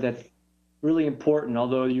point there that's really important,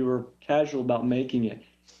 although you were casual about making it.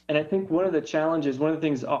 And I think one of the challenges, one of the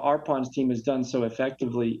things ARPON's team has done so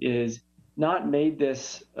effectively is not made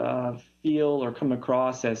this feel or come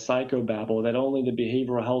across as psychobabble that only the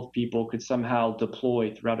behavioral health people could somehow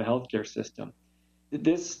deploy throughout a healthcare system.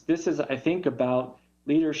 This is, I think, about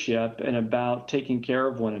leadership and about taking care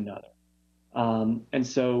of one another. And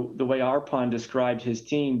so the way Arpon described his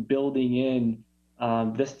team building in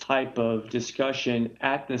this type of discussion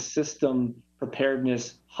at the system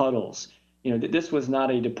preparedness huddles, this was not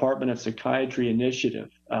a Department of Psychiatry initiative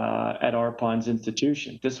at Arpon's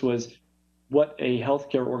institution. This was what a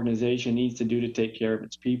healthcare organization needs to do to take care of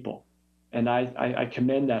its people. And I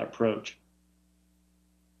commend that approach.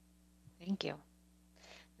 Thank you.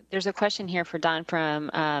 There's a question here for Don from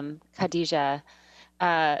Khadija.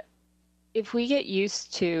 If we get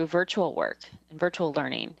used to virtual work and virtual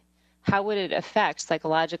learning, how would it affect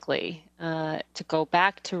psychologically to go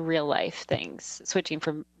back to real life things, switching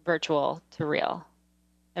from virtual to real?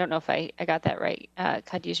 I don't know if I got that right,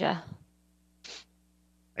 Khadija.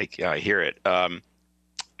 I hear it. I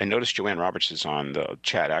noticed Joanne Roberts is on the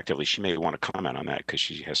chat actively. She may want to comment on that because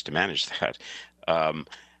she has to manage that.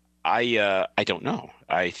 I don't know.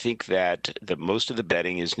 I think that most of the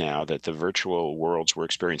betting is now that the virtual worlds we're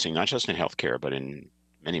experiencing, not just in healthcare, but in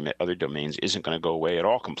many other domains, isn't going to go away at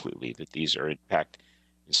all completely. That these are, in fact,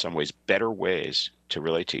 in some ways, better ways to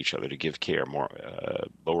relate to each other, to give care, more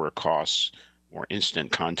lower costs, more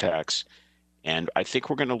instant contacts. And I think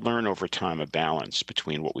we're going to learn over time a balance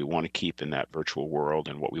between what we want to keep in that virtual world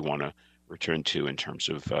and what we want to return to in terms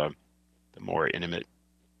of the more intimate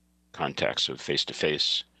contacts of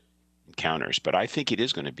face-to-face encounters. But I think it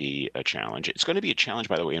is going to be a challenge. It's going to be a challenge,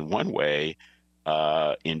 by the way, in one way,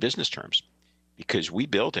 in business terms, because we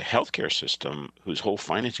built a healthcare system whose whole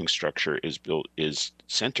financing structure is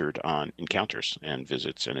centered on encounters and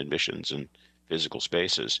visits and admissions and physical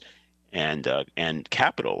spaces. And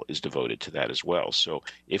capital is devoted to that as well. So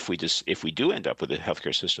if we do end up with a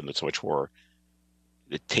healthcare system that's much more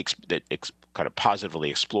kind of positively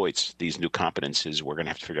exploits these new competencies, we're going to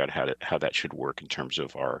have to figure out how that should work in terms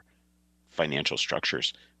of our financial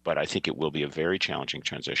structures. But I think it will be a very challenging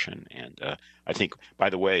transition. And I think, by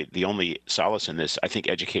the way, the only solace in this, I think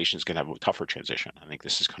education is going to have a tougher transition. I think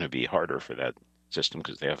this is going to be harder for that system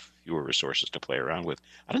because they have fewer resources to play around with.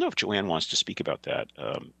 I don't know if Joanne wants to speak about that.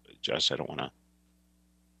 Jess, I don't want to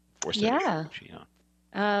force that.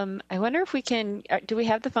 Yeah. I wonder if we can, do we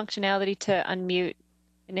have the functionality to unmute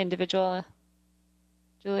an individual,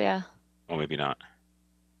 Julia? Oh, maybe not.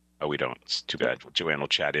 Oh, we don't. It's too bad. Joanne will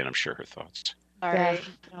chat in, I'm sure, her thoughts. Sorry. Yeah,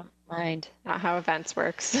 don't mind. Not how events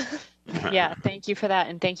works. Yeah, thank you for that.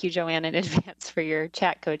 And thank you, Joanne, in advance for your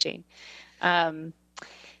chat coaching.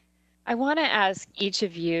 I want to ask each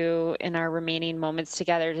of you in our remaining moments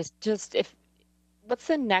together, just if what's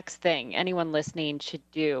the next thing anyone listening should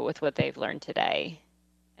do with what they've learned today,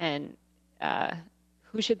 and uh,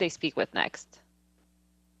 who should they speak with next?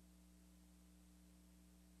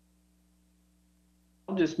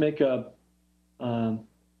 I'll just make a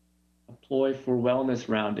ploy for wellness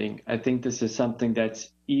rounding. I think this is something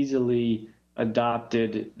that's easily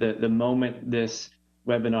adopted the moment this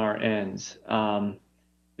webinar ends.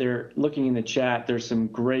 They're looking in the chat. There's some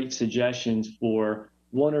great suggestions for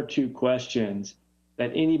 1 or 2 questions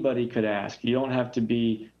that anybody could ask. You don't have to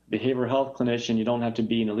be a behavioral health clinician. You don't have to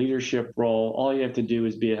be in a leadership role. All you have to do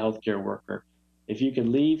is be a healthcare worker. If you could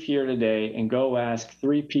leave here today and go ask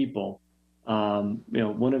 3 people,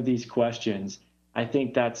 one of these questions, I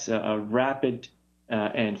think that's a rapid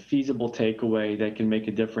and feasible takeaway that can make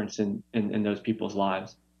a difference in those people's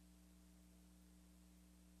lives.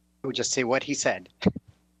 I would just say what he said.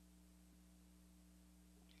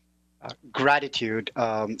 Gratitude.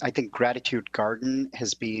 I think Gratitude Garden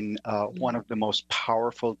has been one of the most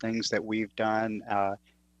powerful things that we've done.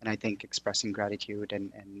 And I think expressing gratitude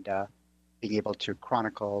and being able to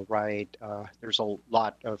chronicle, write, there's a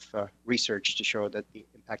lot of research to show that the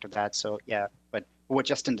impact of that. So yeah, but what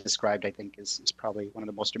Justin described, I think, is probably one of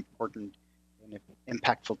the most important and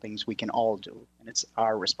impactful things we can all do. And it's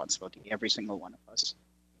our responsibility, every single one of us.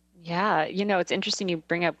 Yeah, it's interesting you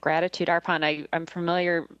bring up gratitude, Arpan. I'm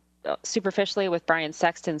familiar superficially with Brian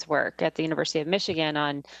Sexton's work at the University of Michigan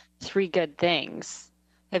on 3 good things.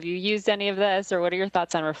 Have you used any of this, or what are your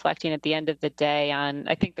thoughts on reflecting at the end of the day on,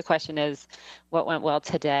 I think the question is, what went well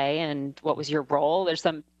today and what was your role? There's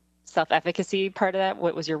some self-efficacy part of that.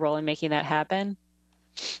 What was your role in making that happen?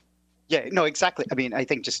 Yeah, no, exactly. I mean, I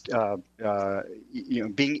think just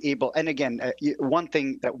being able, and again, one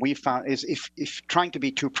thing that we found is if trying to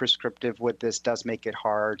be too prescriptive with this does make it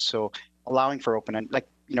hard. So allowing for open and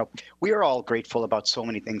we are all grateful about so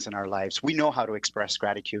many things in our lives. We know how to express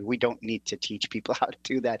gratitude. We don't need to teach people how to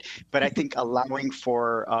do that. But I think allowing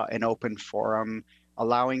for an open forum,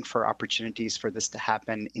 allowing for opportunities for this to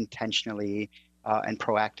happen intentionally and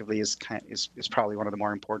proactively is probably one of the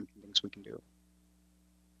more important things we can do.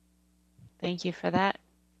 Thank you for that.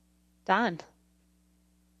 Don.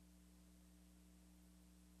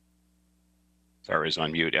 Sorry, I was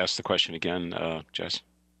on mute. Ask the question again, Jess.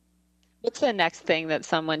 What's the next thing that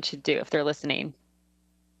someone should do if they're listening?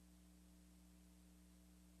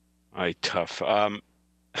 Tough.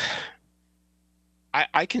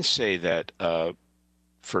 I can say that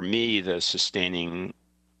for me, the sustaining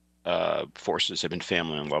forces have been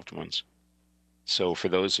family and loved ones. So for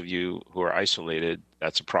those of you who are isolated,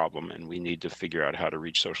 that's a problem, and we need to figure out how to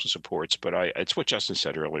reach social supports. But it's what Justin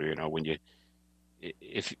said earlier.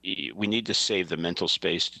 If we need to save the mental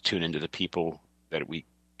space to tune into the people that we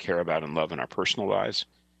care about and love in our personal lives,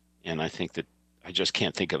 and I think that I just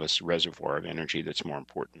can't think of a reservoir of energy that's more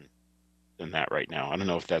important than that right now. I don't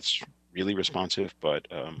know if that's really responsive, but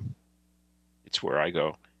it's where I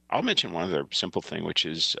go. I'll mention one other simple thing, which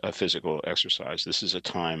is physical exercise. This is a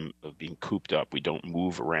time of being cooped up. We don't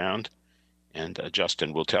move around, and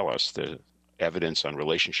Justin will tell us the evidence on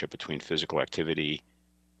relationship between physical activity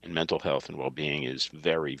and mental health and well-being is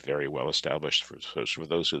very, very well established. For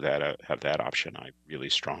those who have that option, I really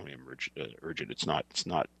strongly urge it. It's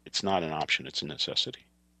not an option; it's a necessity.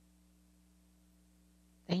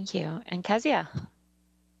 Thank you. And Kezia.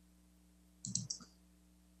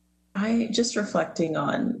 I just reflecting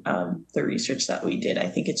on the research that we did. I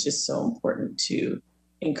think it's just so important to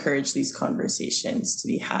encourage these conversations to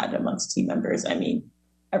be had amongst team members. I mean,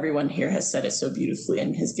 everyone here has said it so beautifully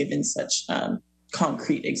and has given such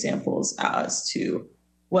concrete examples as to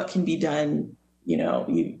what can be done.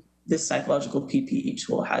 This psychological PPE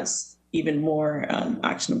tool has even more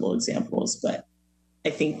actionable examples, but I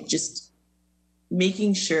think just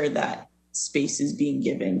making sure that space is being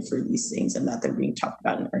given for these things and that they're being talked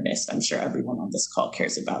about in earnest. I'm sure everyone on this call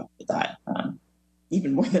cares about that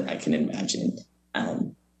even more than I can imagine.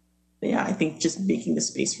 But yeah, I think just making the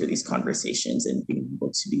space for these conversations and being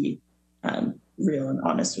able to be real and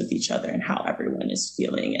honest with each other and how everyone is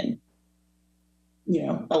feeling, and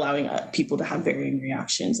allowing people to have varying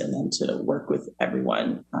reactions and then to work with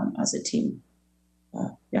everyone as a team.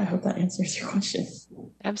 I hope that answers your question.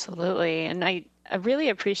 Absolutely. And I really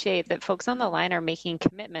appreciate that folks on the line are making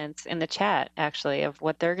commitments in the chat, actually, of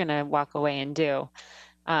what they're going to walk away and do.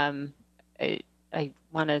 I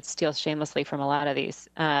want to steal shamelessly from a lot of these.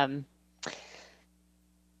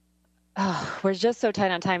 We're just so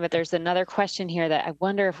tight on time, but there's another question here that I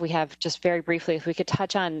wonder if we have, just very briefly, if we could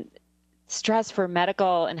touch on stress for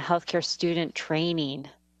medical and healthcare student training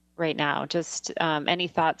right now? Just any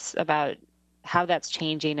thoughts about how that's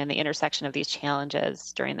changing and the intersection of these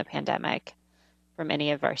challenges during the pandemic from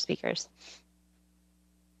any of our speakers?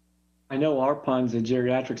 I know Arpan's a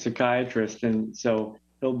geriatric psychiatrist, and so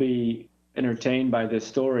he'll be entertained by this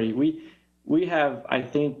story. We have, I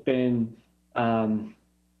think, been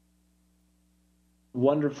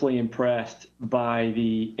wonderfully impressed by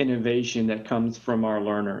the innovation that comes from our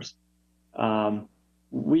learners.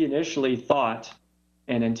 We initially thought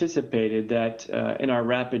and anticipated that in our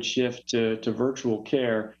rapid shift to virtual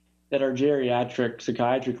care, that our geriatric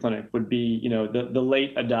psychiatry clinic would be, the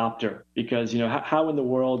late adopter, because, how in the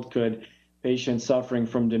world could patients suffering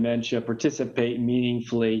from dementia participate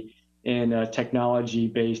meaningfully in a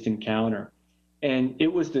technology-based encounter? And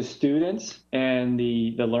it was the students and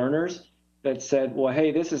the learners that said, well,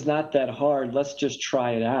 hey, this is not that hard. Let's just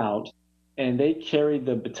try it out. And they carried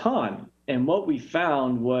the baton. And what we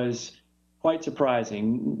found was quite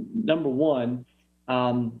surprising. Number one,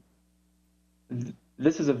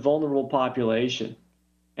 this is a vulnerable population,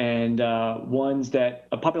 and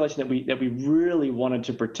a population that we really wanted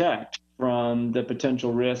to protect from the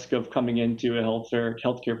potential risk of coming into a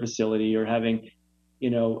healthcare facility or having,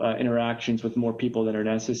 interactions with more people than are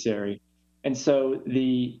necessary. And so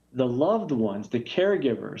the loved ones, the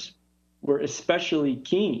caregivers, were especially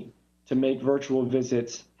keen to make virtual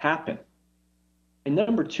visits happen. And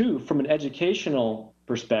number two, from an educational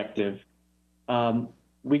perspective,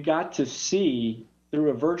 we got to see through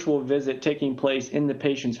a virtual visit taking place in the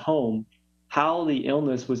patient's home how the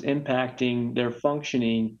illness was impacting their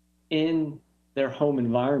functioning in their home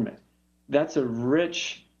environment. That's a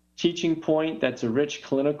rich teaching point. That's a rich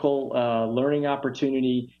clinical learning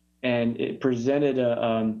opportunity, and it presented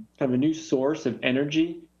a kind of a new source of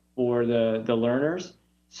energy for the learners.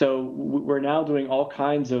 So we're now doing all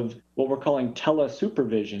kinds of what we're calling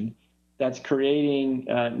telesupervision that's creating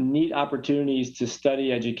neat opportunities to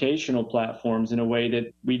study educational platforms in a way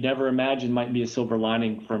that we never imagined might be a silver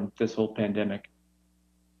lining from this whole pandemic.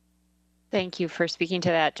 Thank you for speaking to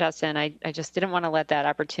that, Justin. I just didn't want to let that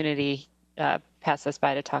opportunity pass us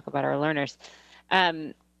by to talk about our learners.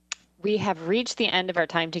 We have reached the end of our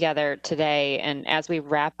time together today, and as we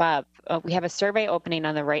wrap up, we have a survey opening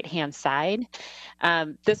on the right-hand side.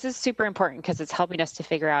 This is super important because it's helping us to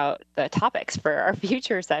figure out the topics for our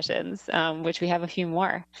future sessions, which we have a few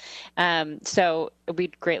more. So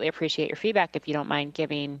we'd greatly appreciate your feedback if you don't mind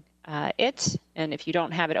giving it. And if you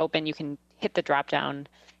don't have it open, you can hit the drop-down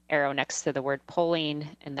arrow next to the word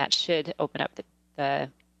polling, and that should open up the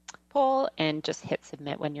poll, and just hit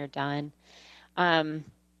submit when you're done.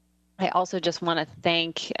 I also just want to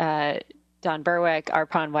thank Don Berwick,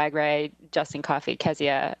 Arpan Wagray, Justin Coffey,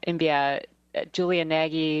 Kezia Imbia, Julia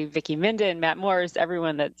Nagy, Vicki Minden, Matt Morris,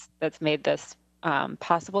 everyone that's made this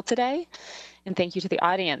possible today. And thank you to the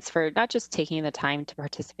audience for not just taking the time to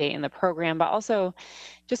participate in the program, but also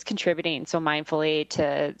just contributing so mindfully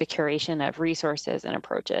to the curation of resources and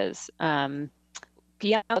approaches.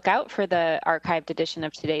 Be on the lookout for the archived edition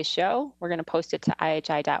of today's show. We're going to post it to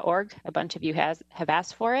IHI.org. A bunch of you have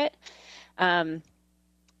asked for it.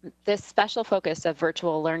 This special focus of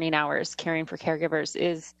virtual learning hours, caring for caregivers,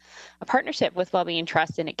 is a partnership with Wellbeing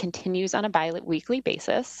Trust, and it continues on a bi-weekly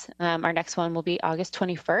basis. Our next one will be August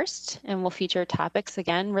 21st, and will feature topics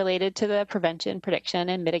again related to the prevention, prediction,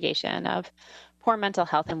 and mitigation of poor mental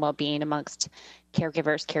health and well-being amongst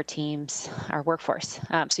caregivers, care teams, our workforce.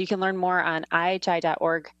 So you can learn more on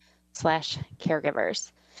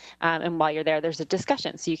ihi.org/caregivers. And while you're there, there's a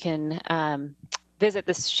discussion, so you can visit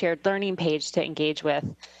this shared learning page to engage with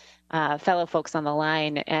fellow folks on the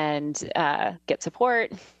line and get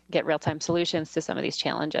support, get real-time solutions to some of these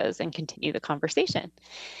challenges, and continue the conversation.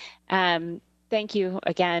 Thank you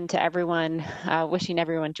again to everyone, wishing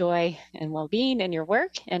everyone joy and well-being in your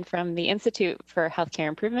work. And from the Institute for Healthcare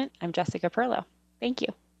Improvement, I'm Jessica Perlow. Thank you.